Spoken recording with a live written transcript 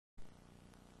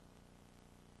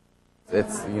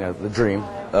It's, the dream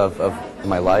of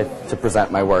my life to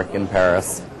present my work in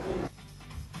Paris.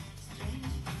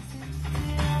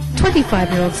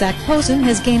 25-year-old Zac Posen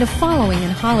has gained a following in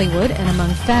Hollywood and among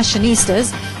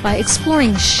fashionistas by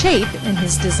exploring shape in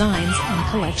his designs and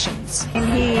collections.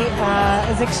 And he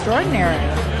is extraordinary.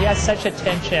 He has such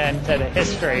attention to the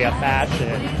history of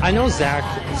fashion. I know Zac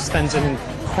spends an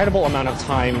incredible amount of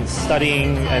time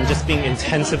studying and just being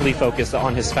intensively focused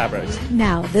on his fabrics.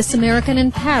 Now, this American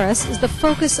in Paris is the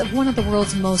focus of one of the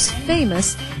world's most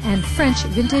famous and French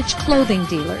vintage clothing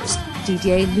dealers,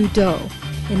 Didier Ludo.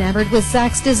 Enamored with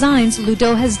Zac's designs,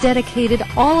 Ludo has dedicated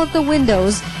all of the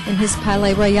windows in his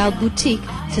Palais Royal boutique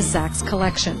to Zac's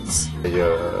collections.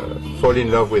 I fall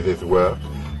in love with his work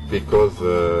because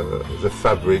the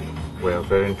fabric were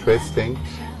very interesting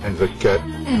and the cut.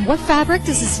 And what fabric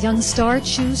does this young star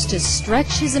choose to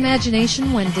stretch his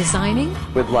imagination when designing?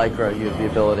 With Lycra, you have the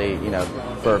ability,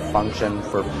 for function,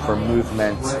 for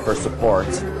movement, for support,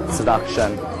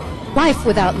 seduction. Life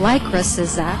without Lycra,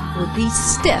 says Zac, would be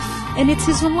stiff. And it's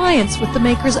his reliance with the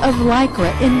makers of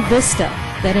Lycra in Vista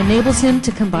that enables him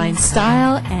to combine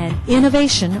style and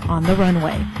innovation on the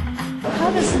runway.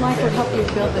 How does Lycra help you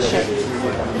build the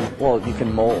shape? Well, you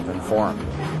can mold and form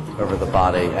over the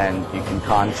body, and you can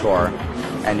contour,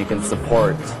 and you can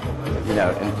support,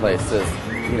 in places,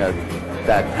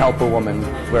 that help a woman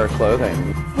wear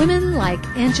clothing. Women like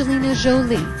Angelina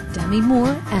Jolie, Demi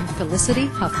Moore, and Felicity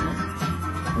Huffman.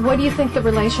 What do you think the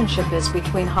relationship is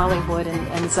between Hollywood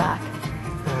and Zac?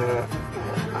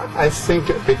 I think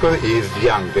because he is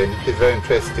young, then it's very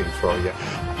interesting for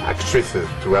actresses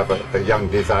to have a young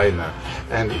designer,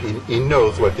 and he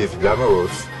knows what is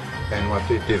glamorous and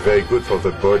what it is very good for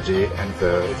the body and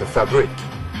the fabric.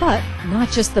 But not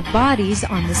just the bodies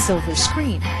on the silver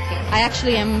screen. I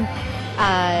actually am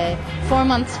 4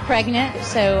 months pregnant,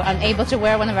 so I'm able to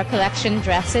wear one of our collection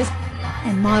dresses.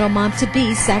 And model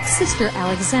mom-to-be, Zac's sister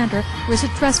Alexandra, wears a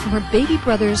dress from her baby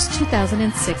brother's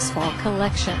 2006 fall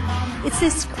collection. It's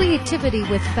this creativity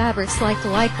with fabrics like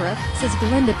Lycra, says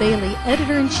Glenda Bailey,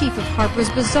 editor-in-chief of Harper's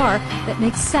Bazaar, that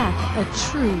makes Zac a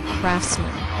true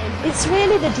craftsman. It's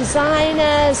really the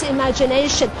designer's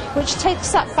imagination which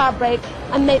takes that fabric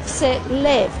and makes it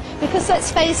live. Because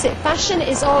let's face it, fashion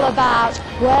is all about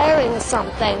wearing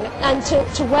something, and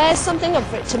to wear something and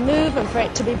for it to move and for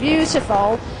it to be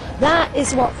beautiful. That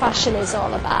is what fashion is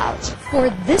all about. For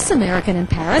this American in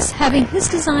Paris, having his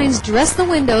designs dress the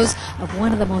windows of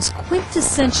one of the most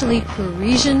quintessentially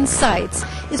Parisian sights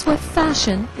is what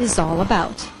fashion is all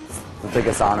about. The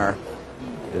biggest honor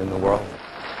in the world.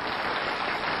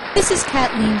 This is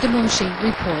Kathleen DeMoshi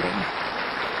reporting.